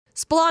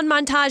Salon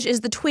Montage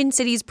is the Twin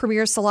Cities'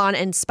 premier salon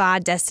and spa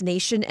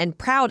destination and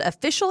proud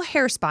official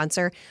hair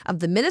sponsor of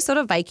the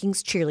Minnesota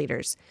Vikings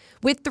cheerleaders.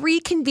 With 3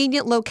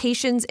 convenient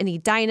locations in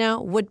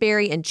Edina,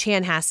 Woodbury, and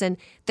Chanhassen,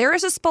 there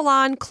is a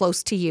salon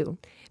close to you.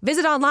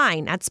 Visit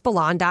online at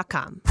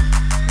spalon.com.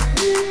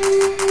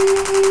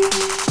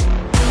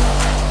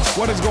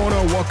 What is going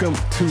on? Welcome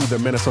to the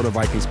Minnesota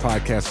Vikings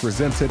podcast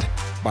presented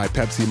by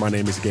Pepsi. My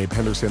name is Gabe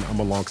Henderson. I'm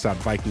alongside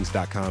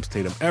Vikings.com's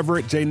Tatum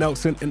Everett, Jay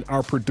Nelson, and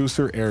our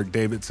producer, Eric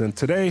Davidson.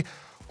 Today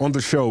on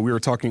the show, we are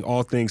talking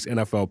all things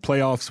NFL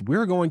playoffs.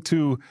 We're going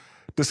to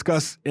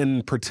discuss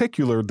in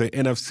particular the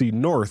NFC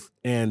North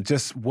and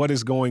just what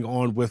is going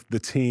on with the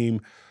team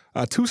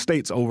 2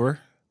 states over,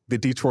 the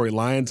Detroit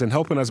Lions. And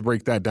helping us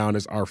break that down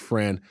is our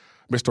friend,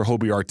 Mr.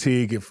 Hobie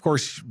Artigue. Of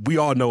course, we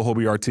all know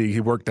Hobie Artigue.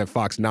 He worked at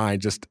Fox 9,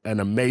 just an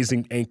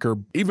amazing anchor,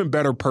 even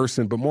better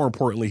person, but more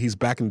importantly, he's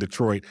back in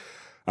Detroit,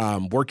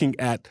 working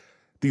at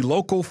the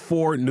local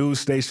 4 news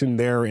station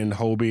there in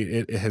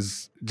Hobie. It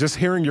has, just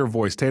hearing your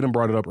voice, Tatum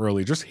brought it up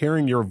early, just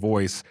hearing your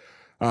voice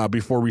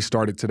before we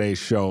started today's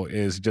show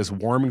is just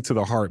warming to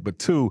the heart. But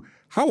 2,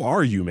 how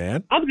are you,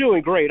 man? I'm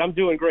doing great.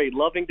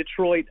 Loving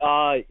Detroit.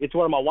 It's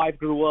where my wife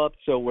grew up,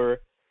 so we're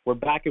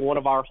back in one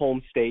of our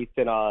home states,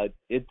 and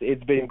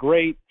it's been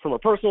great from a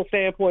personal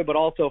standpoint, but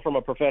also from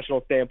a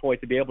professional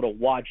standpoint to be able to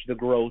watch the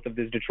growth of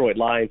this Detroit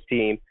Lions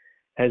team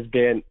has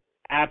been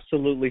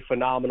absolutely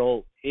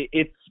phenomenal.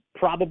 It's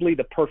probably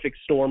the perfect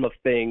storm of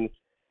things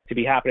to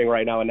be happening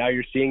right now, and now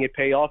you're seeing it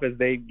pay off as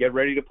they get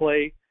ready to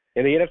play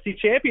in the NFC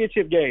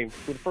Championship game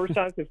for the first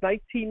time since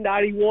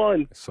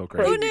 1991. So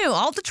crazy. Who knew?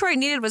 All Detroit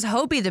needed was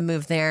Hobie to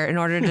move there in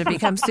order to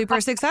become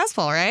super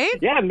successful, right?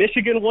 Yeah,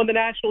 Michigan won the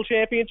national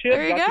championship.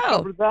 There you go.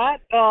 Covered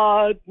that.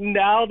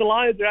 Now the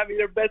Lions are having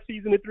their best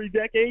season in 3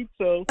 decades.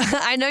 So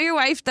I know your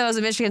wife, though, is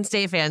a Michigan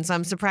State fan, so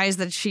I'm surprised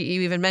that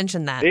you even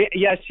mentioned that.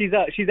 Yeah,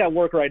 she's at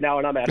work right now,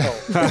 and I'm at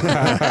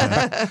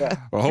home.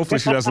 Well, hopefully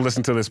she doesn't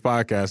listen to this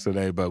podcast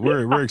today, but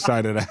we're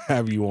excited to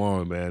have you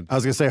on, man. I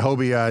was going to say,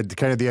 Hobie,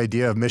 kind of the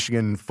idea of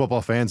Michigan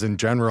football fans in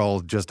general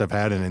just have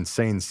had an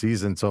insane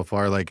season so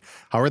far. Like,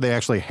 how are they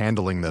actually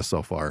handling this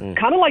so far?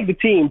 Kind of like the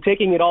team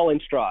taking it all in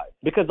stride,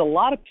 because a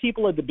lot of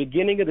people at the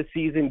beginning of the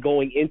season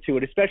going into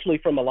it, especially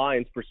from a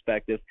Lions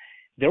perspective,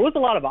 there was a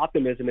lot of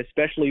optimism,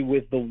 especially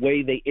with the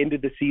way they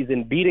ended the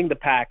season, beating the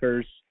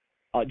Packers.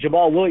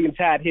 Jamal Williams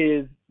had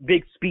his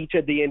big speech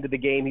at the end of the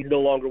game. He's no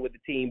longer with the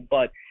team,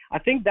 but I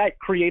think that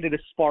created a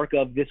spark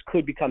of this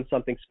could become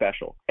something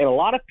special. And a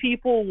lot of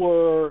people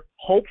were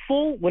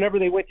hopeful whenever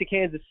they went to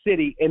Kansas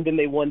City, and then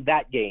they won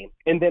that game.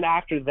 And then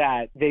after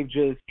that, they've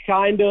just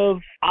kind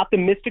of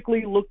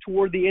optimistically looked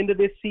toward the end of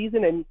this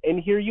season, and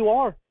here you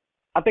are.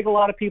 I think a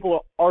lot of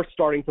people are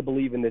starting to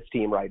believe in this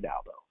team right now,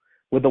 though,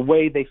 with the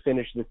way they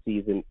finished the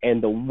season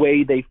and the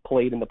way they've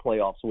played in the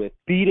playoffs, with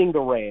beating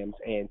the Rams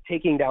and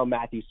taking down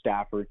Matthew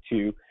Stafford,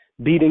 to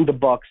beating the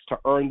Bucs to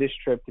earn this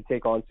trip to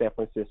take on San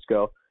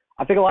Francisco.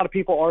 I think a lot of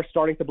people are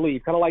starting to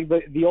believe, kind of like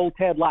the old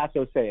Ted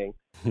Lasso saying.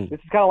 This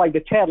is kind of like the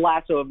Ted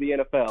Lasso of the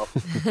NFL.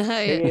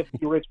 The AFC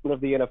Richmond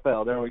of the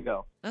NFL. There we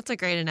go. That's a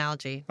great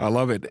analogy. I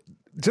love it.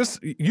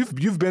 Just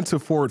you've been to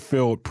Ford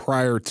Field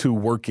prior to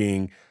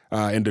working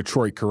in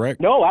Detroit,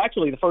 correct? No,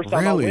 actually, the first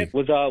time Really? I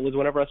went was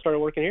whenever I started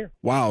working here.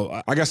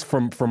 Wow. I guess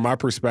from my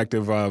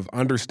perspective of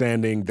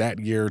understanding that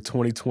year,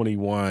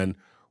 2021,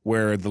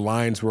 where the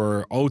Lions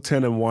were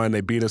 0-10-1.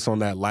 They beat us on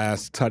that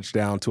last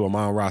touchdown to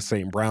Amon-Ra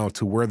St. Brown,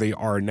 to where they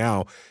are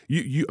now.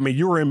 You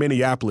were in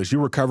Minneapolis. You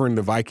were covering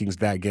the Vikings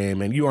that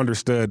game, and you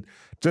understood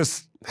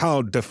just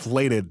how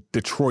deflated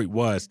Detroit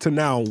was to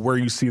now where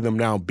you see them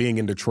now being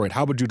in Detroit.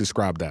 How would you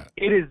describe that?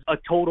 It is a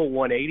total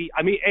 180.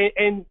 I mean,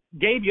 and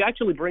Gabe, you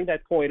actually bring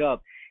that point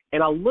up.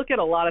 And I look at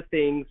a lot of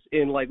things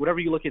in, like, whenever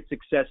you look at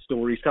success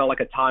stories, kind of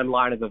like a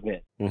timeline of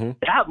events. Mm-hmm.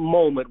 That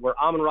moment where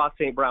Amon-Ra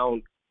St.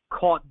 Brown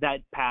caught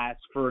that pass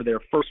for their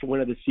first win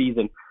of the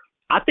season,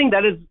 I think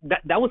that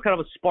was kind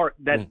of a spark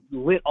that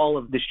lit all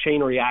of this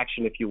chain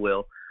reaction, if you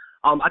will.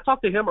 I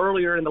talked to him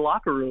earlier in the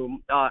locker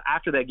room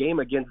after that game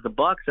against the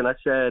Bucs, and I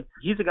said,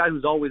 he's a guy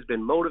who's always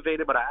been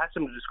motivated, but I asked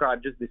him to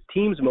describe just this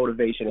team's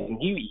motivation, and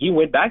he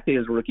went back to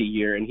his rookie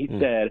year, and he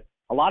said,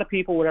 a lot of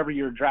people, whenever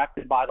you're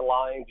drafted by the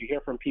Lions, you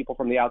hear from people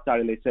from the outside,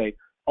 and they say,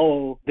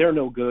 oh, they're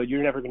no good.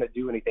 You're never going to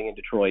do anything in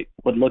Detroit,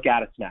 but look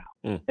at us now.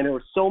 And there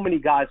were so many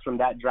guys from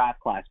that draft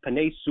class.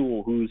 Penei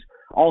Sewell, who's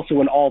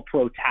also an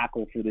all-pro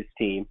tackle for this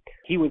team,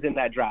 he was in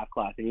that draft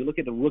class. And you look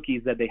at the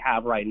rookies that they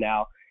have right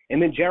now,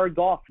 and then Jared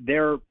Goff,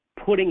 they're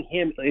putting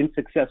him in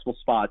successful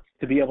spots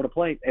to be able to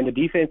play. And the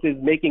defense is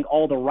making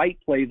all the right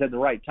plays at the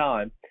right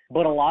time.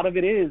 But a lot of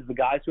it is the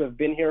guys who have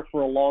been here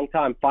for a long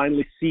time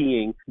finally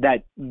seeing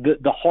that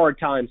the hard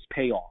times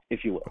pay off,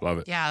 if you will. Love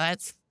it. Yeah,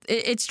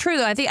 it's true,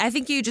 though. I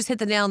think you just hit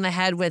the nail on the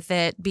head with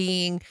it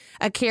being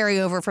a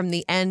carryover from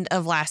the end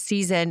of last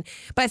season.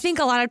 But I think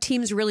a lot of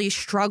teams really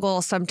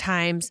struggle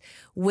sometimes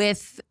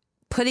with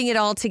putting it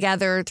all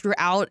together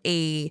throughout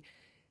a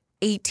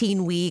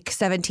 18-week,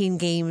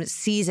 17-game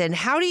season.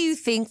 How do you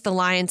think the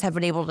Lions have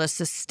been able to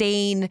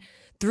sustain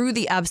through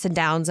the ups and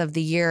downs of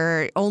the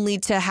year, only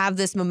to have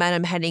this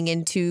momentum heading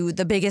into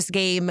the biggest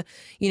game,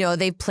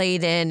 they've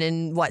played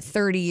in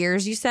 30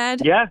 years, you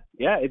said? Yeah,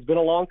 it's been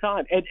a long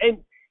time.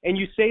 And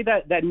you say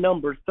that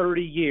number,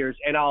 30 years,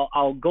 and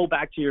I'll go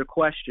back to your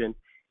question.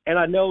 And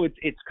I know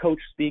it's coach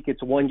speak,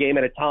 it's one game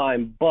at a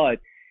time, but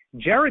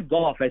Jared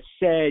Goff has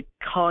said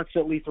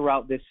constantly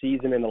throughout this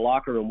season in the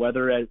locker room,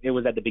 whether it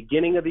was at the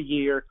beginning of the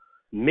year,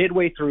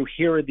 midway through,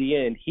 here at the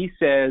end, he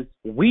says,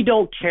 we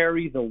don't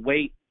carry the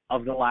weight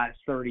of the last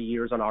 30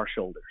 years on our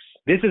shoulders.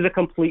 This is a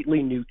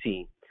completely new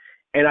team.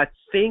 And I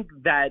think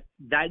that's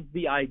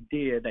the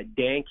idea that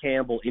Dan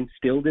Campbell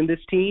instilled in this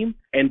team,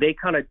 and they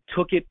kind of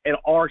took it and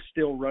are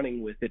still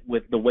running with it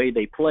with the way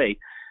they play.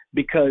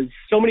 Because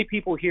so many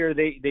people here,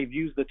 they've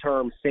used the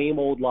term same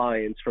old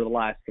Lions for the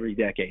last 3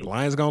 decades.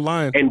 Lions gone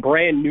Lions. And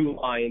brand new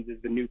Lions is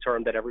the new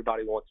term that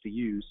everybody wants to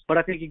use. But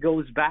I think it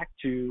goes back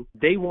to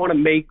they want to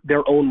make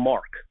their own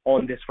mark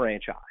on this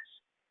franchise.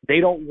 They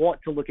don't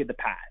want to look at the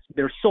past.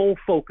 Their sole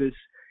focus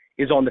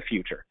is on the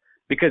future.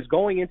 Because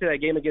going into that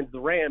game against the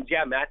Rams,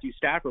 Matthew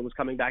Stafford was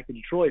coming back to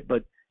Detroit,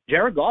 but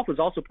Jared Goff was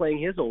also playing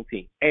his old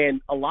team.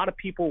 And a lot of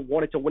people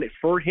wanted to win it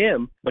for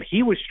him, but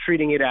he was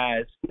treating it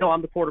as, no,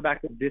 I'm the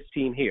quarterback of this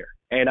team here.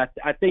 And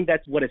I think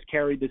that's what has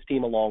carried this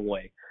team a long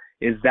way,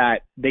 is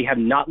that they have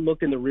not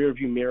looked in the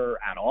rearview mirror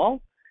at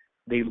all.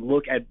 They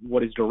look at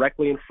what is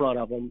directly in front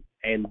of them,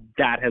 and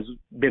that has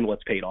been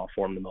what's paid off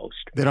for them the most.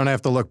 They don't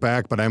have to look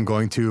back, but I'm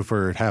going to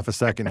for half a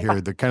second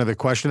here. The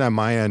question on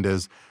my end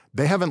is,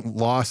 they haven't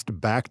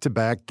lost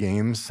back-to-back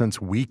games since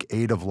week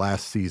 8 of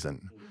last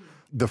season.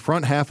 The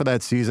front half of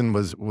that season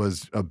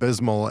was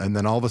abysmal, and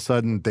then all of a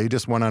sudden they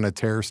just went on a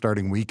tear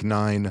starting week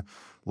 9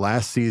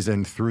 last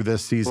season through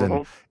this season.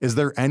 Mm-hmm. Is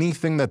there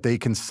anything that they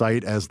can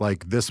cite as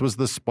like, this was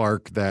the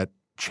spark that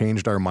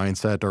changed our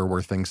mindset or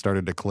where things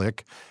started to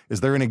click? Is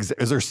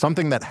there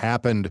something that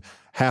happened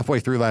halfway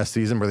through last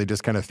season where they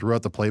just kind of threw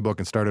out the playbook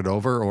and started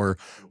over? Or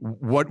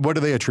what do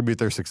they attribute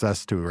their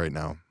success to right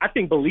now? I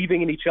think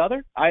believing in each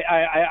other.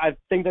 I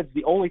think that's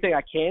the only thing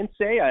I can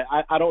say.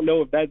 I don't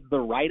know if that's the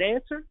right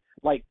answer.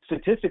 Like,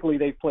 statistically,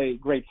 they've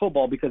played great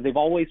football because they've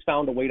always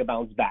found a way to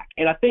bounce back.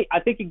 And I think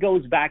it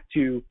goes back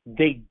to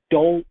they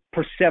don't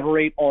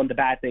perseverate on the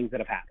bad things that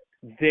have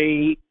happened.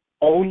 They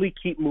only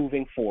keep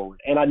moving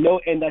forward. And I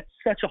know, and that's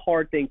such a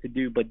hard thing to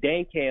do, but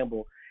Dan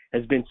Campbell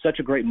has been such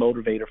a great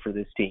motivator for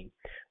this team.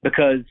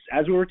 Because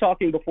as we were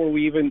talking before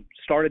we even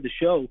started the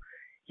show,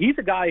 he's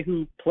a guy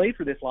who played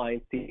for this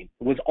Lions team,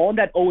 was on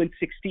that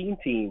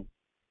 0-16 team.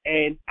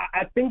 And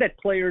I think that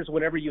players,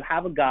 whenever you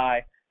have a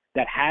guy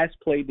that has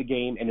played the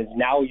game and is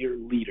now your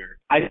leader,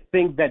 I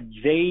think that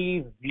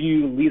they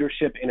view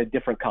leadership in a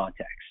different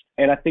context.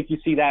 And I think you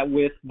see that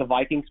with the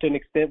Vikings to an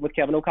extent with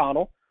Kevin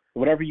O'Connell.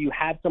 Whenever you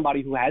have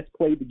somebody who has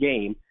played the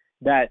game,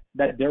 that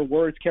their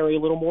words carry a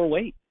little more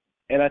weight.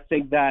 And I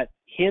think that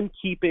him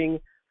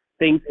keeping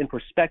things in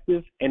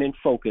perspective and in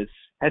focus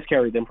has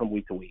carried them from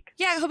week to week.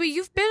 Yeah, Hobie,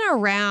 you've been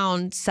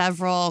around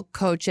several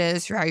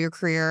coaches throughout your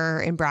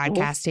career in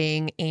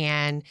broadcasting,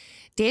 and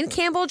Dan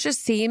Campbell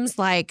just seems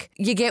like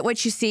you get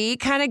what you see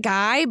kind of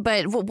guy.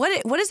 But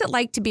what is it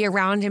like to be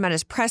around him at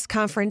his press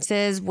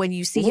conferences, when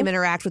you see him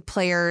interact with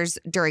players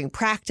during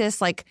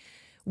practice? Like,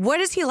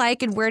 what is he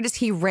like, and where does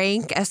he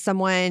rank as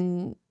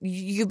someone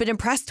you've been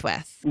impressed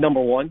with?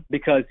 Number one,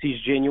 because he's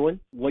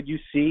genuine. What you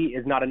see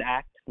is not an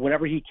act.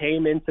 Whenever he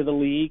came into the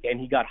league and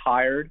he got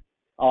hired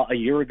a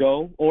year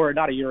ago, or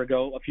not a year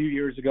ago, a few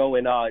years ago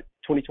in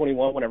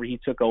 2021, whenever he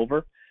took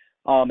over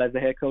as the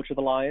head coach of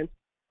the Lions,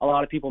 a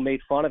lot of people made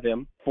fun of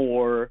him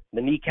for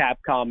the kneecap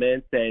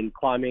comments and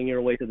climbing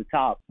your way to the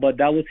top. But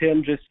that was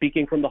him just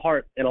speaking from the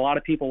heart. And a lot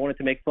of people wanted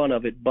to make fun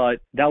of it, but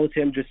that was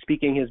him just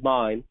speaking his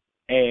mind.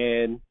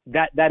 And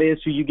that is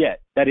who you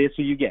get. That is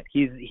who you get.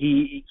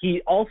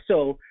 He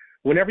also,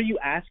 whenever you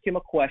ask him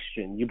a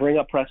question, you bring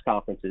up press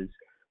conferences.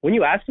 When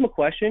you ask him a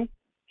question,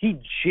 he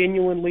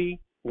genuinely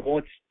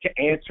wants to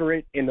answer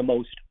it in the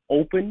most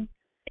open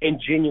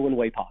and genuine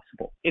way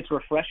possible. It's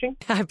refreshing.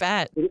 I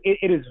bet.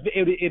 It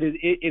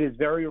is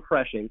very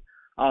refreshing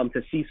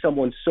to see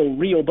someone so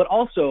real. But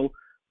also,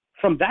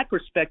 from that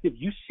perspective,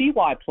 you see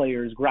why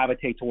players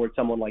gravitate towards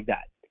someone like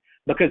that.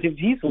 Because if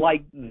he's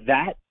like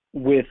that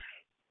with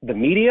the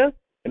media,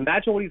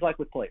 imagine what he's like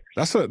with players.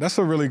 That's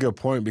a really good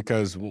point,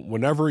 because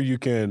whenever you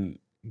can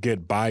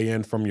get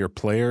buy-in from your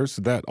players,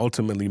 that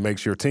ultimately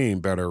makes your team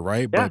better,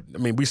 right? Yeah. But,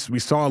 I mean, we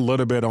saw a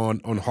little bit on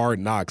Hard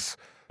Knocks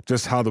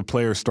just how the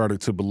players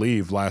started to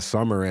believe last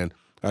summer, and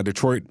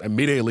Detroit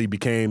immediately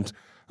became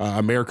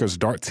America's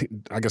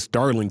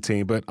darling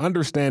team. But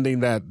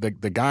understanding that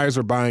the guys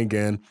are buying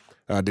in,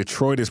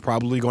 Detroit is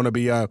probably going to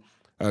be a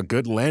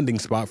good landing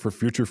spot for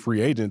future free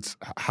agents.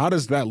 How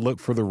does that look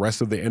for the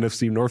rest of the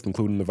NFC North,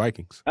 including the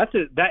Vikings? That's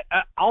it.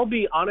 I'll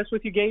be honest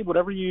with you, Gabe.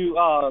 Whatever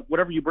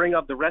you bring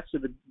up the rest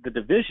of the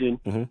division,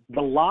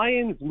 the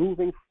Lions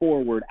moving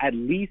forward, at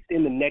least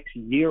in the next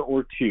year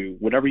or two,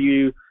 whatever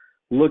you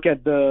look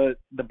at the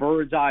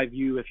bird's eye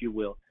view, if you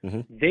will,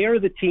 they are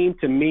the team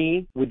to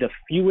me with the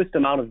fewest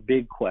amount of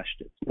big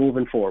questions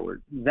moving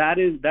forward. That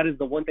is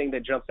the one thing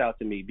that jumps out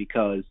to me,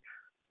 because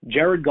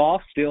Jared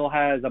Goff still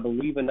has, I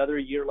believe, another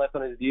year left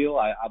on his deal.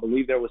 I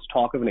believe there was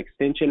talk of an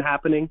extension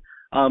happening,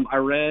 I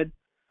read.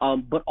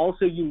 But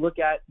also you look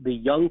at the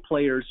young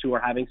players who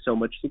are having so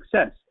much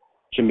success.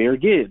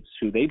 Jahmyr Gibbs,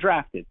 who they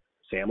drafted.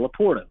 Sam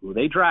Laporta, who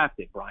they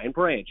drafted. Brian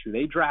Branch, who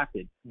they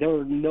drafted. There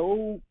are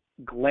no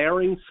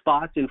glaring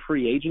spots in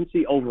free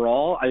agency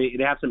overall. I mean,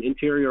 they have some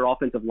interior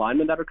offensive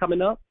linemen that are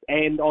coming up.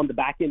 And on the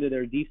back end of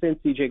their defense,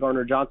 C.J.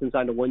 Gardner-Johnson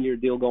signed a one-year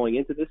deal going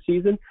into this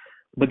season.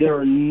 But there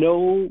are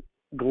no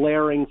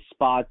glaring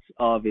spots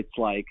of it's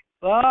like,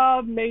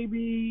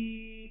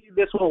 maybe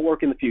this won't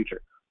work in the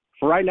future.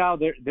 For right now,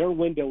 their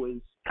window is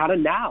kind of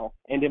now,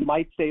 and it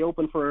might stay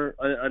open for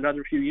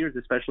another few years,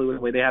 especially with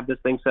the way they have this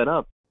thing set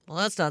up. Well,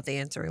 that's not the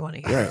answer we want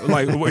to hear. Yeah,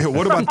 like,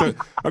 what about that's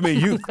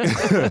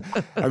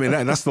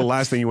the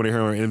last thing you want to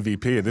hear on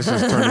MVP. This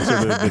is turned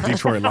into the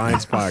Detroit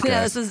Lions podcast.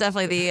 Yeah, this is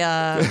definitely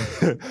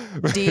the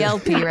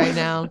DLP right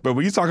now. But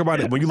when you talk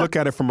about it, when you look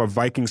at it from a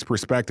Vikings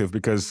perspective,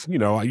 because,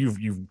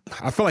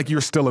 I feel like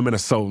you're still a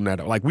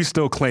Minnesotan. Like, we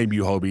still claim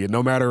you, Hobie, and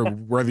no matter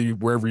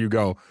wherever you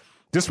go.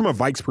 Just from a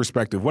Vikes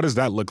perspective, what does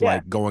that look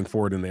like going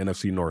forward in the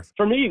NFC North?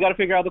 For me, you got to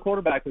figure out the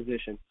quarterback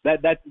position.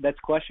 That's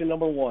question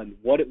number one.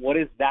 What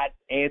is that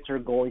answer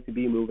going to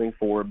be moving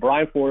forward?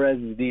 Brian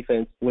Flores'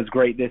 defense was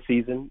great this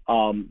season.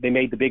 They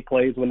made the big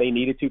plays when they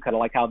needed to, kind of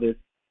like how this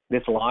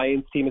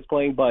Lions team is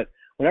playing. But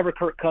whenever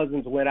Kirk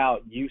Cousins went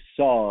out, you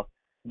saw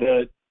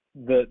the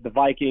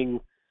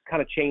Vikings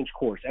kind of change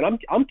course. And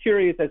I'm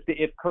curious as to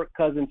if Kirk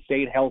Cousins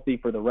stayed healthy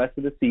for the rest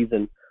of the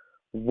season,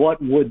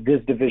 what would this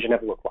division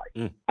have looked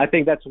like? I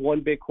think that's one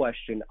big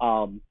question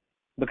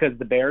because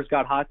the Bears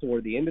got hot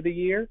toward the end of the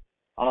year.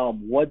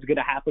 What's going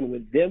to happen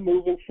with them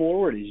moving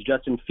forward? Is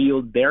Justin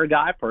Fields their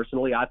guy?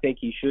 Personally, I think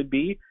he should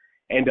be.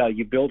 And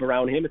you build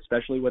around him,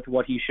 especially with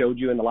what he showed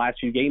you in the last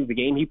few games. The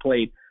game he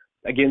played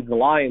against the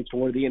Lions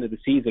toward the end of the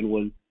season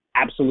was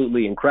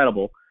absolutely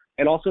incredible.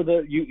 And also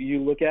you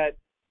look at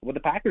what the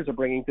Packers are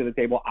bringing to the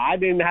table. I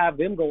didn't have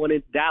them going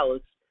into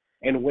Dallas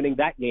and winning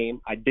that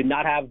game. I did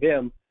not have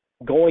them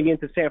going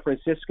into San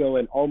Francisco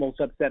and almost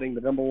upsetting the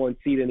number one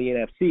seed in the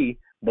NFC,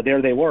 but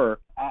there they were.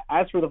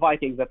 As for the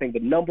Vikings, I think the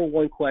number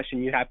one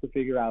question you have to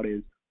figure out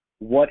is,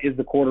 what is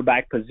the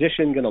quarterback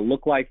position going to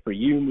look like for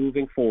you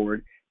moving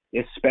forward,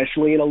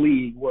 especially in a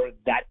league where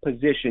that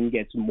position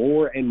gets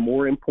more and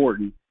more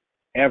important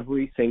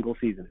every single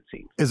season, it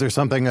seems. Is there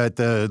something that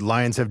the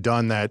Lions have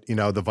done that,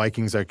 the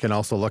Vikings can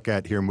also look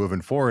at here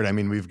moving forward? I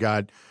mean, we've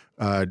got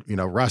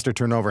roster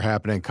turnover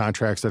happening,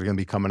 contracts that are going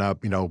to be coming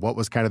up. What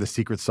was kind of the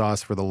secret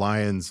sauce for the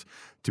Lions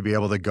to be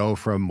able to go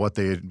from what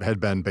they had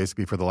been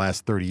basically for the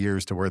last 30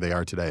 years to where they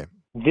are today?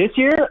 This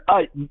year,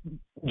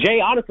 Jay,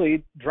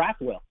 honestly,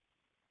 draft well.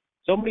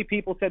 So many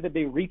people said that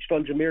they reached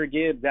on Jahmyr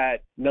Gibbs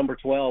at number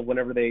 12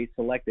 whenever they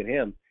selected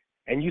him.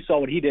 And you saw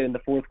what he did in the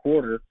fourth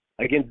quarter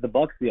against the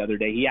Bucs the other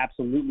day. He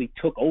absolutely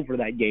took over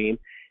that game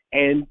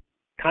and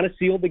kind of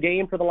sealed the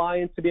game for the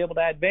Lions to be able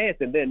to advance.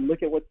 And then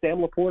look at what Sam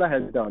Laporta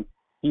has done.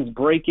 He's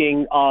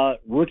breaking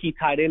rookie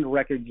tight end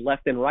records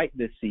left and right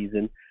this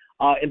season.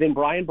 And then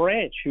Brian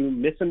Branch, who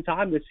missed some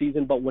time this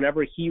season, but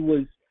whenever he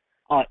was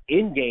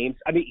in games,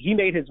 I mean, he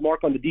made his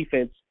mark on the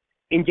defense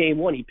in game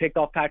one. He picked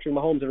off Patrick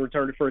Mahomes and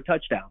returned it for a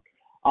touchdown.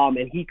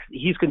 And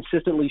he's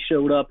consistently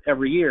showed up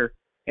every year.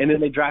 And then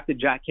they drafted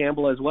Jack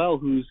Campbell as well,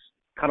 who's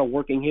kind of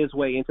working his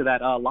way into that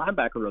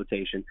linebacker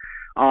rotation.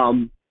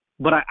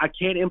 But I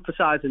can't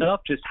emphasize enough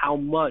just how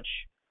much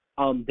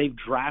they've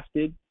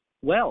drafted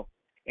well.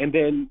 And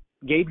then,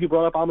 Gabe, you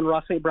brought up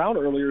Amon-Ra St. Brown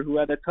earlier, who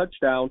had that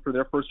touchdown for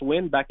their first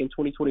win back in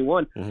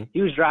 2021. Mm-hmm.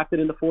 He was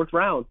drafted in the fourth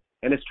round,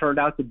 and it's turned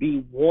out to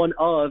be one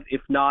of, if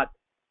not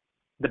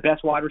the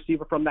best wide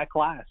receiver from that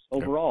class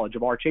overall.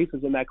 Yep. Jamar Chase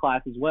is in that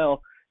class as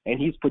well, and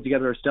he's put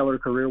together a stellar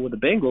career with the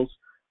Bengals.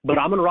 But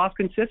Amon-Ra's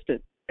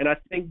consistent, and I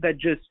think that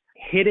just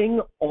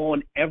hitting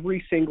on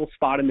every single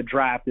spot in the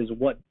draft is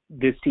what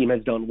this team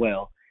has done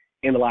well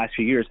in the last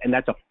few years, and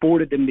that's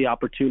afforded them the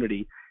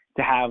opportunity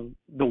to have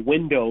the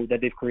window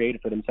that they've created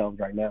for themselves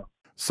right now.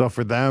 So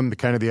for them,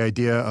 the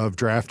idea of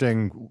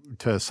drafting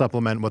to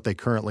supplement what they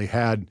currently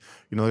had,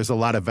 there's a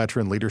lot of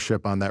veteran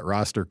leadership on that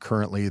roster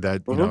currently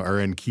that, are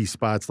in key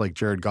spots like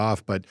Jared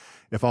Goff. But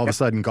if all of a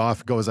sudden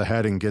Goff goes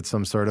ahead and gets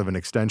some sort of an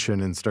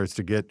extension and starts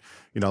to get,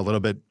 a little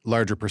bit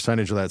larger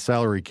percentage of that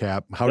salary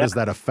cap, how does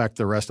that affect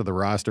the rest of the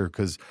roster?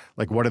 Because,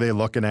 what are they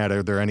looking at?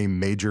 Are there any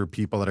major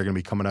people that are going to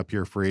be coming up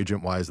here free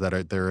agent-wise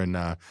that they're in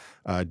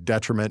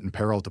detriment and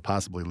peril to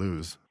possibly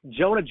lose?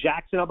 Jonah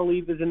Jackson, I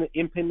believe, is an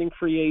impending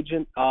free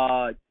agent,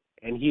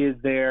 and he is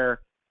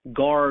their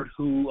guard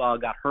who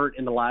got hurt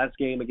in the last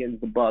game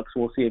against the Bucs.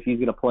 We'll see if he's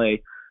going to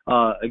play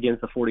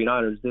against the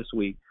 49ers this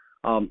week.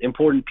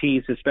 Important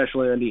piece,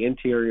 especially on the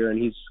interior,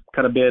 and he's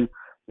kind of been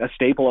a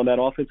staple on that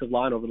offensive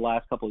line over the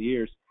last couple of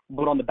years.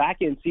 But on the back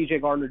end, C.J.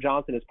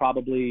 Gardner-Johnson is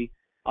probably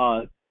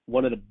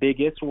one of the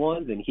biggest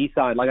ones, and he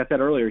signed, like I said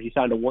earlier, he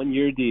signed a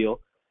one-year deal,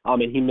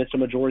 and he missed a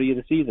majority of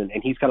the season,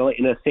 and he's kind of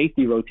in a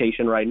safety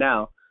rotation right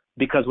now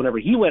because whenever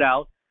he went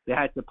out, they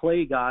had to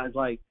play guys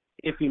like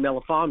Ife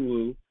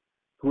Melifonwu,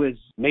 who has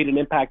made an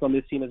impact on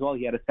this team as well.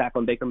 He had a sack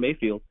on Baker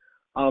Mayfield.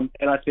 And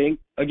I think,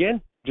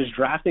 again, just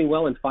drafting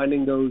well and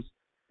finding those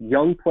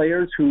young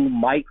players who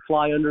might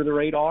fly under the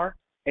radar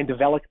and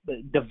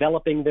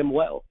developing them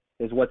well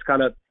is what's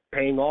kind of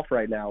paying off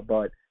right now.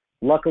 But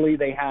luckily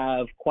they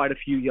have quite a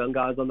few young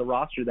guys on the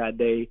roster that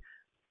they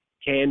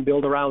can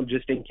build around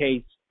just in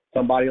case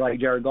somebody like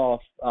Jared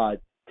Goff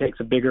takes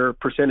a bigger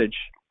percentage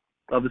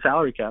of the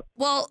salary cap.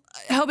 Well,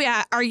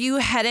 Hobie, are you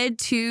headed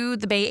to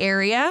the Bay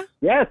Area?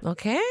 Yes.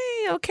 Okay.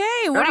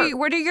 Sure.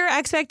 What are your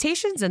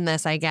expectations in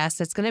this, I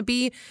guess? It's going to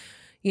be,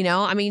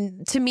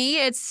 to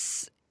me,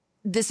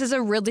 this is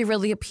a really,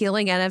 really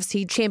appealing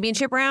NFC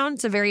championship round.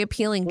 It's a very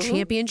appealing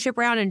championship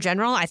round in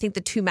general. I think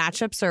the two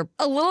matchups are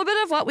a little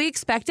bit of what we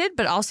expected,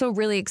 but also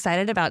really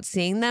excited about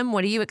seeing them.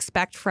 What do you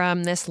expect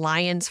from this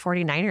Lions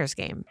 49ers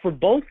game? For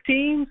both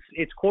teams,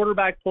 it's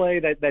quarterback play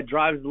that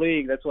drives the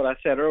league. That's what I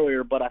said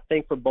earlier. But I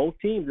think for both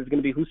teams, it's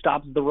going to be who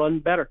stops the run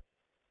better.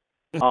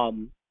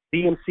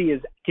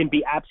 DMC can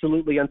be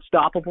absolutely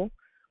unstoppable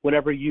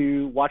whenever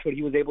you watch what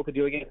he was able to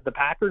do against the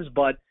Packers.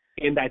 But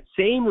in that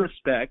same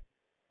respect,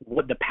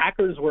 what the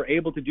Packers were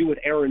able to do with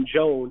Aaron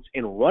Jones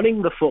in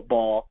running the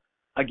football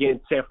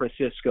against San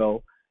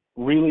Francisco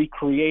really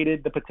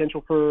created the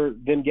potential for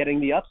them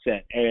getting the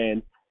upset.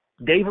 And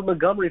David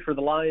Montgomery for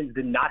the Lions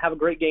did not have a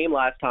great game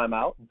last time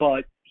out,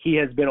 but he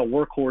has been a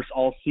workhorse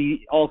all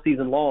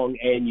season long.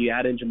 And you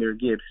add in Jahmyr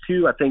Gibbs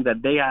too. I think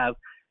that they have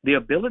the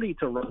ability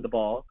to run the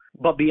ball.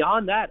 But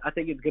beyond that, I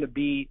think it's going to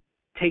be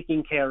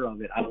taking care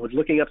of it. I was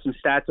looking up some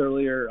stats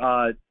earlier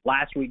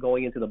last week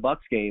going into the Bucs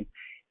game.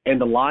 And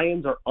the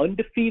Lions are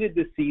undefeated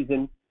this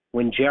season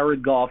when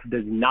Jared Goff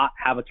does not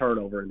have a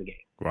turnover in the game.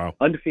 Wow.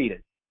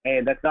 Undefeated.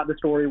 And that's not the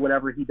story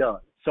whenever he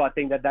does. So I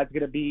think that that's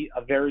going to be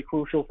a very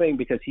crucial thing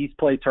because he's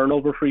played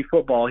turnover-free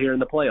football here in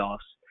the playoffs,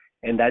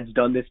 and that's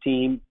done this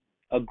team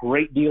a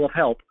great deal of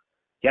help.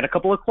 He had a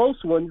couple of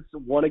close ones,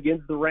 one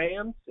against the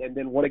Rams and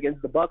then one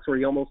against the Bucs where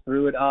he almost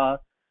threw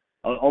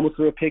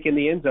a pick in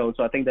the end zone.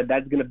 So I think that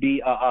that's going to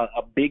be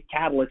a big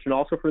catalyst. And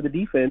also for the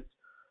defense,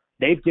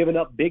 they've given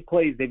up big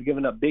plays. They've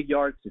given up big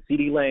yards to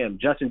CeeDee Lamb,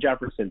 Justin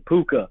Jefferson,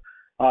 Puka.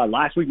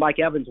 Last week, Mike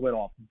Evans went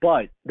off.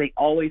 But they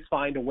always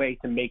find a way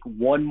to make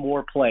one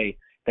more play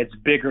that's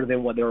bigger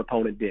than what their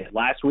opponent did.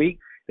 Last week,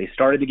 they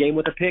started the game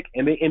with a pick,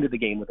 and they ended the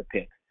game with a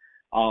pick.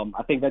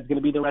 I think that's going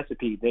to be the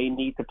recipe. They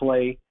need to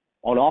play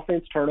on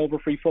offense,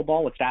 turnover-free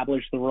football,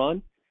 establish the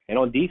run, and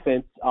on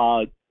defense,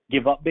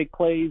 give up big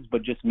plays,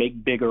 but just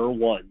make bigger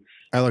ones.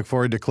 I look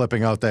forward to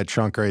clipping out that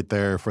chunk right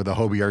there for the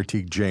Hobie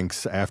Artigue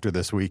jinx after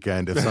this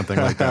weekend if something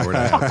like that were to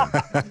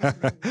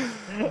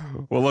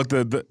happen. Well, look,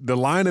 the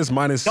line is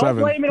 -7. Don't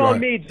blame it on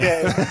me,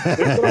 Jay.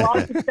 There's been a lot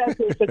of success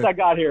here since I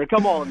got here.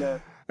 Come on,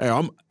 man. Hey,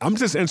 I'm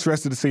just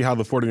interested to see how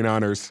the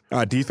 49ers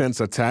defense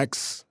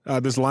attacks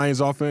this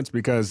Lions offense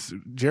because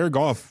Jared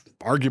Goff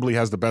arguably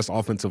has the best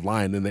offensive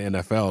line in the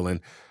NFL. And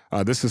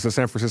this is the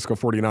San Francisco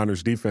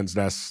 49ers defense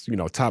that's,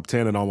 top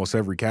 10 in almost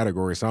every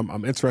category. So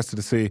I'm interested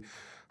to see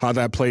how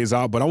that plays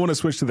out. But I want to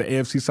switch to the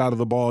AFC side of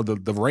the ball.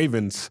 The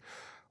Ravens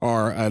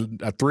are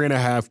a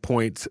 3.5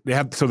 point.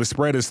 So the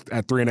spread is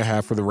at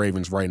 3.5 for the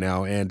Ravens right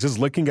now. And just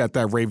looking at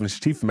that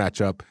Ravens-Chiefs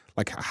matchup,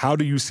 like how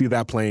do you see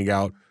that playing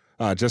out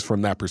just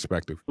from that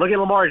perspective? Look at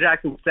Lamar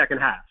Jackson's second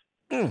half.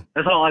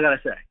 That's all I got to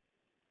say.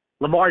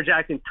 Lamar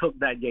Jackson took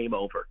that game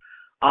over.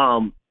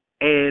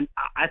 And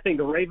I think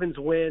the Ravens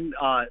win.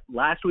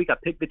 Last week I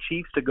picked the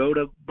Chiefs to go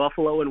to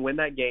Buffalo and win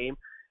that game.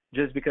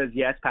 Just because,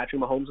 yes,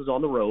 Patrick Mahomes is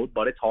on the road,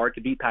 but it's hard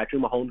to beat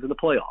Patrick Mahomes in the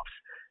playoffs.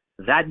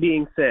 That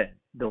being said,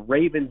 the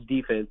Ravens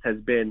defense has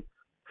been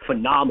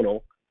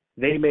phenomenal.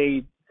 They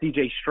made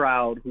C.J.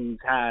 Stroud, he's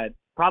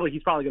probably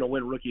going to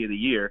win Rookie of the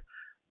Year.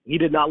 He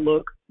did not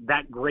look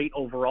that great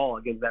overall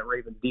against that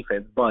Ravens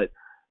defense, but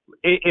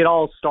it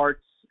all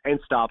starts and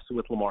stops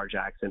with Lamar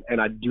Jackson,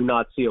 and I do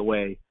not see a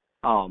way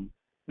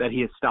that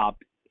he has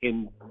stopped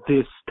in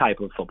this type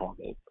of football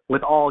game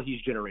with all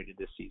he's generated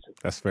this season.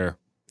 That's fair.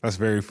 That's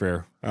very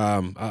fair.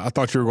 I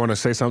thought you were going to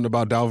say something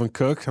about Dalvin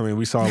Cook. I mean,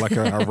 we saw like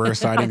a rare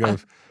sighting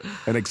of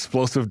an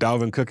explosive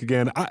Dalvin Cook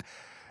again.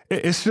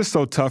 It's just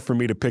so tough for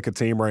me to pick a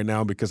team right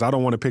now because I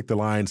don't want to pick the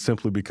Lions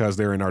simply because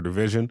they're in our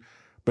division.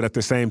 But at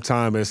the same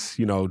time, it's,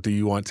 do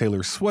you want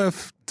Taylor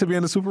Swift to be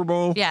in the Super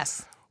Bowl?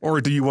 Yes.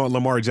 Or do you want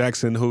Lamar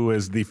Jackson, who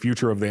is the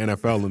future of the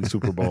NFL in the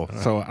Super Bowl?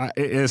 So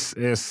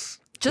it's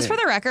just for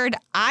the record,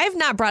 I've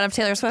not brought up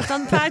Taylor Swift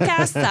on the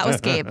podcast. That was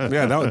Gabe.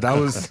 Yeah, that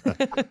was.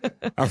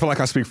 I feel like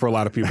I speak for a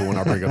lot of people when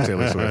I bring up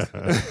Taylor Swift.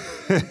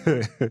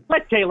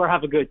 Let Taylor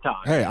have a good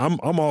time. Hey,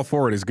 I'm all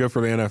for it. It's good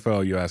for the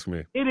NFL, you ask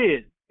me.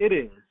 It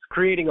is.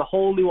 Creating a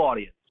whole new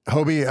audience.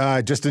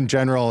 Hobie, just in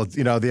general,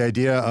 the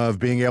idea of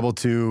being able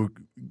to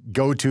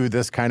go to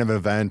this kind of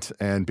event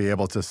and be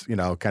able to,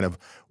 kind of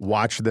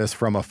watch this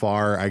from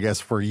afar, I guess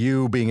for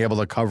you being able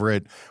to cover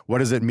it, what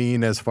does it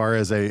mean as far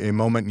as a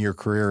moment in your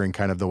career and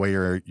kind of the way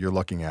you're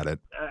looking at it?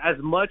 As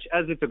much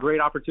as it's a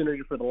great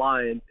opportunity for the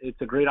Lions, it's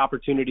a great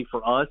opportunity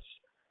for us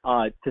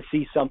to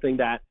see something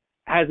that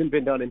hasn't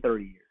been done in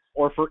 30 years,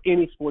 or for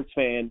any sports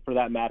fan for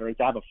that matter, and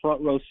to have a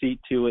front row seat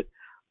to it.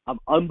 I'm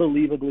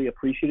unbelievably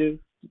appreciative.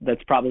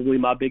 That's probably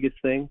my biggest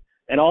thing.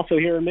 And also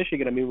here in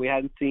Michigan, I mean, we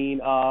hadn't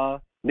seen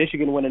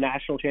Michigan win a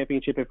national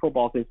championship in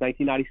football since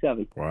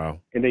 1997. Wow.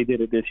 And they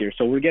did it this year.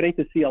 So we're getting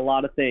to see a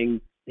lot of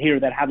things here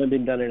that haven't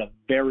been done in a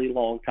very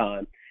long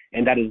time,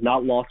 and that is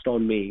not lost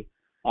on me.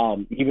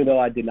 Even though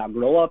I did not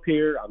grow up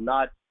here, I'm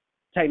not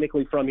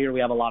technically from here. We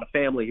have a lot of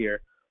family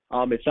here.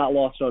 It's not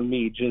lost on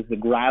me, just the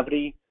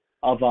gravity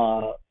of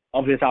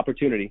this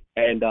opportunity.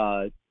 And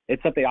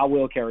it's something I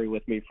will carry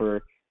with me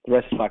for the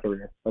rest of my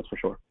career. That's for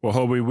sure. Well,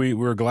 Hobie,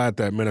 we're glad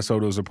that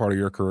Minnesota is a part of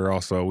your career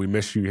also. We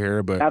miss you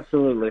here, but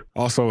absolutely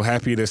also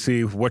happy to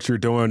see what you're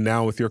doing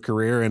now with your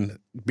career and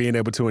being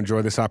able to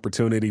enjoy this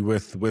opportunity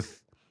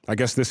with I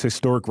guess, this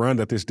historic run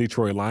that this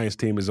Detroit Lions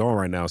team is on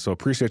right now. So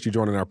appreciate you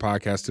joining our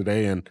podcast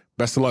today, and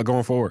best of luck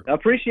going forward. I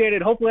appreciate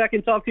it. Hopefully I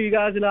can talk to you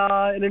guys in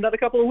another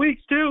couple of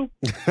weeks, too.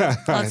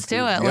 Let's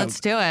do it. Let's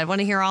do it. I want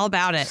to hear all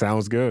about it.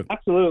 Sounds good.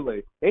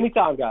 Absolutely.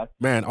 Anytime, guys.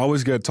 Man,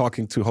 always good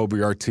talking to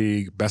Hobie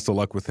Artigue. Best of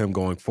luck with him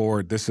going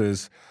forward. This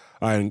is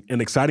an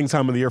exciting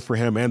time of the year for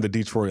him and the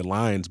Detroit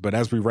Lions. But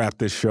as we wrap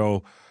this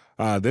show,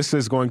 this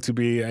is going to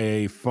be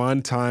a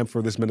fun time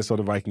for this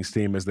Minnesota Vikings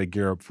team as they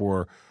gear up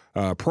for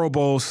Pro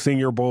Bowl,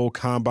 Senior Bowl,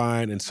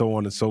 Combine, and so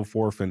on and so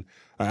forth. And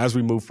as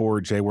we move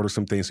forward, Jay, what are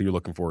some things that you're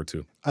looking forward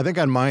to? I think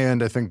on my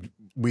end, I think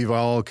we've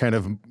all kind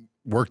of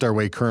worked our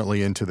way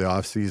currently into the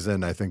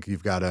offseason. I think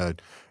you've got the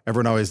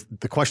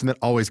question that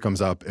always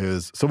comes up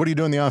is, so what do you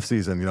do in the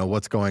offseason? You know,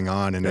 what's going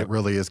on? And It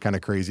really is kind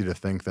of crazy to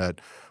think that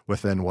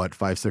within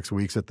 5-6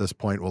 weeks at this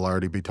point, we'll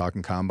already be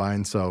talking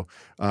Combine. So,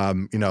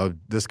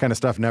 this kind of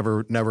stuff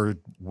never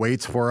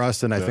waits for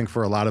us. And I think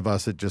for a lot of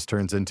us, it just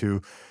turns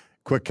into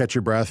quick catch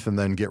your breath and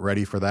then get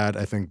ready for that.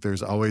 I think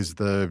there's always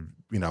the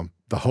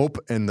hope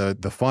and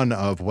the fun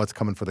of what's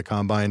coming for the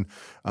Combine,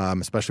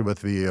 especially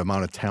with the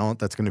amount of talent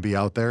that's going to be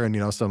out there. And,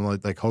 some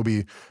like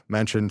Hobie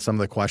mentioned, some of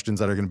the questions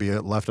that are going to be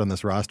left on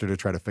this roster to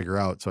try to figure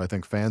out. So I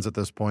think fans at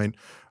this point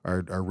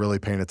are really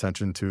paying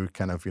attention to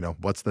kind of,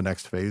 what's the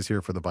next phase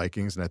here for the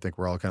Vikings. And I think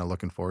we're all kind of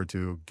looking forward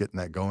to getting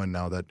that going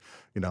now that,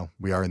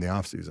 we are in the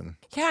off season.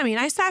 Yeah. I mean,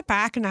 I sat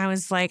back and I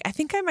was like, I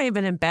think I might have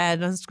been in bed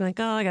and I was like,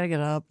 oh, I got to get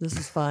up. This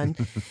is fun.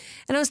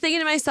 And I was thinking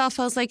to myself,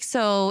 I was like,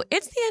 so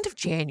it's the end of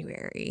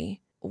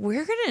January.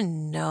 We're going to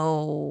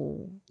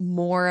know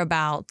more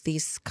about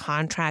these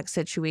contract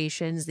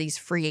situations, these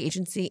free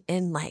agency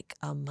in like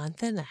a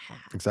month and a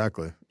half.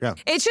 Exactly. Yeah.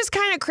 It's just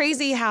kind of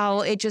crazy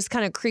how it just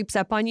kind of creeps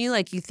up on you.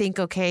 Like you think,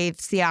 okay,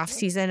 it's the off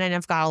season and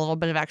I've got a little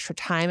bit of extra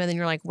time. And then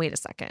you're like, wait a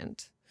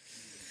second.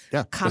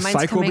 Yeah.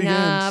 Combine's coming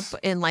up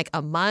in like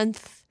a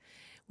month.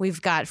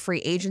 We've got free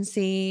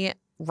agency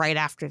right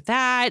after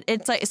that.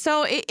 It's like,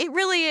 so it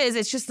really is.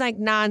 It's just like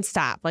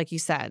nonstop, like you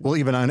said. Well,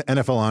 even on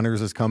NFL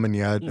Honors is coming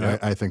yet. Yeah.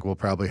 I think we'll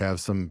probably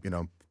have some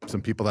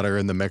people that are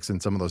in the mix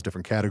in some of those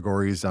different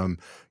categories.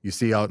 You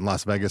see out in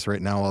Las Vegas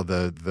right now, all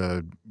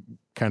the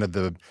kind of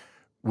the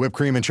whipped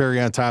cream and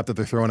cherry on top that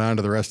they're throwing on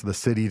to the rest of the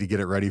city to get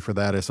it ready for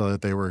that. I saw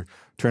that they were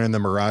turning the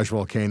Mirage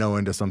Volcano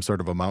into some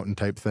sort of a mountain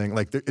type thing.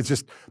 Like it's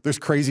just, there's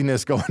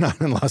craziness going on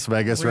in Las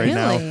Vegas right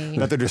now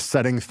that they're just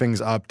setting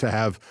things up to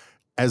have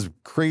as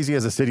crazy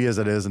as a city as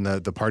it is and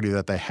the party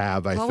that they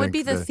have. What would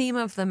be the theme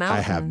of the mountain?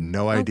 I have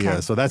no idea.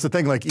 Okay. So that's the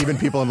thing. Like even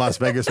people in Las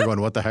Vegas are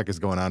going, what the heck is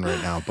going on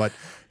right now? But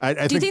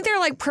do you think there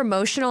are like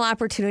promotional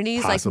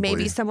opportunities? Possibly. Like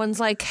maybe someone's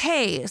like,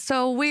 hey,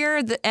 so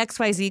we're the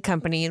XYZ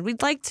company and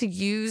we'd like to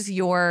use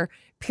your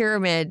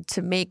pyramid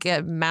to make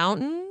a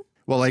mountain.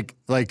 Well, like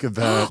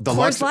the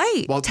Coors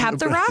Light, tap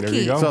the Rocky. There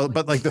you go. So,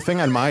 but like the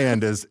thing on my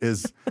end is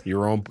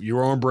your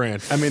own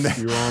brand. I mean,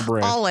 your own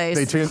brand. Always.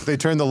 They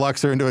turned the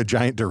Luxor into a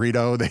giant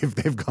Dorito.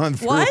 They've gone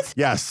through. What?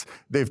 Yes,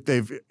 they've.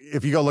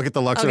 If you go look at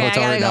the Luxor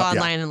Hotel right now, I gotta go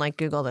online and like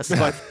Google this.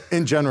 But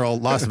in general,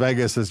 Las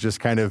Vegas is just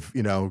kind of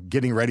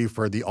getting ready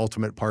for the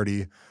ultimate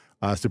party.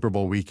 Super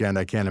Bowl weekend.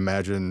 I can't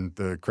imagine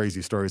the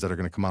crazy stories that are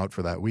going to come out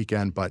for that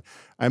weekend, but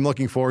I'm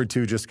looking forward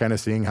to just kind of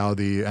seeing how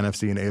the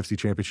NFC and AFC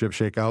championship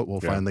shake out. We'll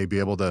finally be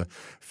able to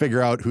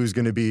figure out who's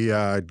going to be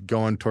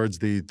going towards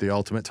the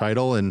ultimate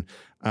title. And,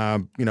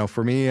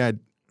 for me, I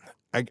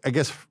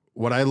guess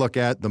what I look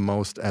at the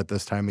most at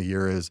this time of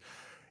year is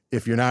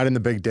if you're not in the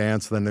big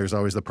dance, then there's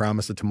always the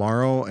promise of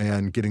tomorrow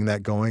and getting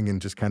that going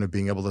and just kind of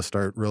being able to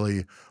start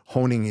really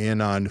honing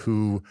in on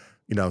who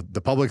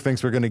the public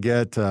thinks we're going to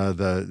get,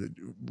 the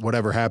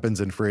whatever happens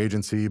in free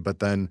agency, but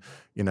then,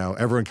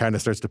 everyone kind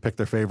of starts to pick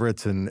their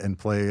favorites and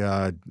play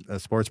a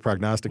sports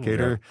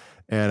prognosticator. Okay.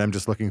 And I'm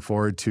just looking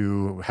forward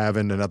to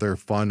having another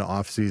fun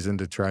offseason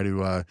to try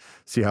to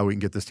see how we can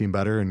get this team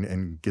better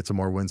and get some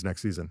more wins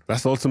next season.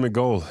 That's the ultimate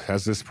goal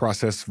as this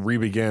process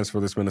re-begins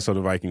for this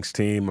Minnesota Vikings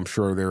team. I'm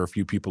sure there are a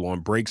few people on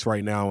breaks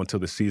right now until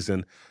the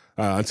season,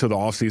 until the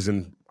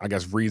offseason, I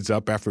guess, reads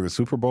up after the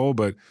Super Bowl.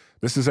 But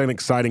this is an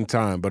exciting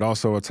time, but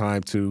also a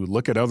time to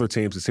look at other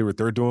teams and see what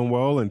they're doing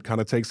well and kind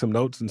of take some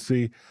notes and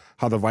see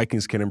how the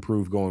Vikings can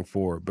improve going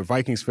forward. But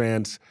Vikings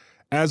fans,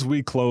 as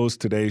we close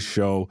today's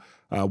show,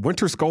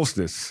 winter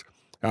solstice,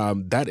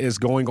 that is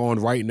going on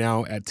right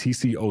now at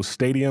TCO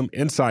Stadium,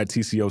 inside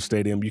TCO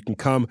Stadium. You can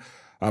come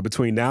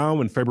between now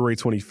and February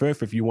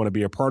 25th if you want to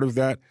be a part of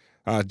that.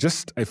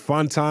 Just a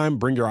fun time.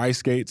 Bring your ice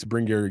skates.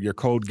 Bring your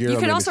cold gear. You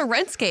can also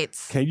rent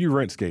skates. Can you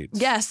rent skates?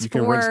 Yes, you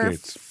can rent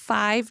skates.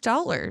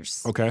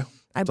 $5. Okay.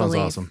 I Sounds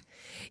believe. awesome.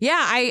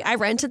 Yeah, I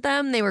rented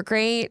them. They were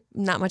great.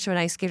 Not much of an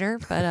ice skater,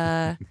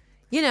 but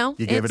you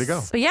gave it a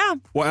go. But yeah.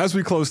 Well, as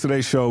we close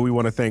today's show, we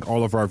want to thank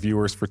all of our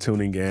viewers for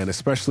tuning in,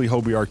 especially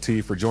Hobie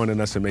Artigue for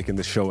joining us and making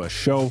the show a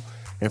show.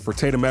 And for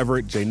Tatum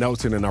Everett, Jay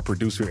Nelson, and our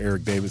producer,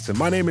 Eric Davidson,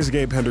 my name is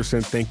Gabe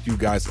Henderson. Thank you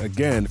guys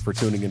again for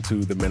tuning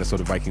into the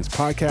Minnesota Vikings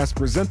podcast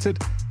presented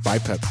by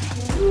Pepsi.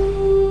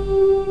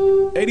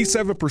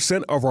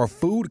 87% of our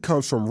food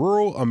comes from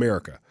rural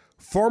America.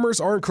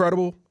 Farmers are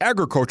incredible,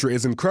 agriculture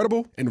is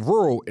incredible, and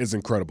rural is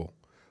incredible.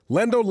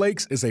 Lando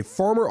Lakes is a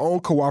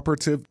farmer-owned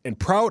cooperative and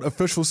proud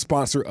official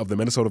sponsor of the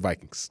Minnesota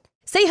Vikings.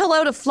 Say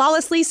hello to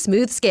flawlessly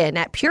smooth skin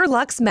at Pure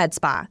Luxe Med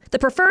Spa, the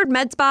preferred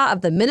med spa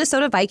of the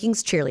Minnesota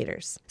Vikings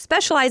cheerleaders.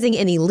 Specializing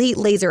in elite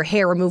laser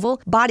hair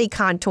removal, body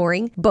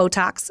contouring,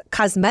 Botox,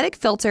 cosmetic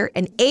filter,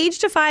 and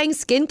age-defying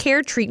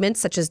skincare treatments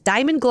such as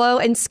Diamond Glow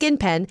and Skin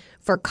Pen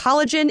for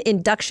collagen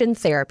induction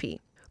therapy.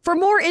 For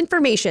more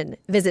information,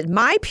 visit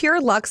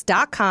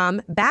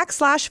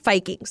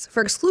mypurelux.com/Vikings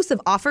for exclusive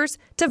offers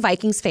to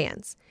Vikings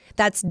fans.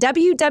 That's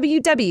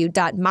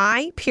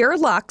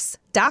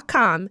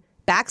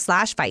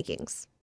www.mypurelux.com/Vikings.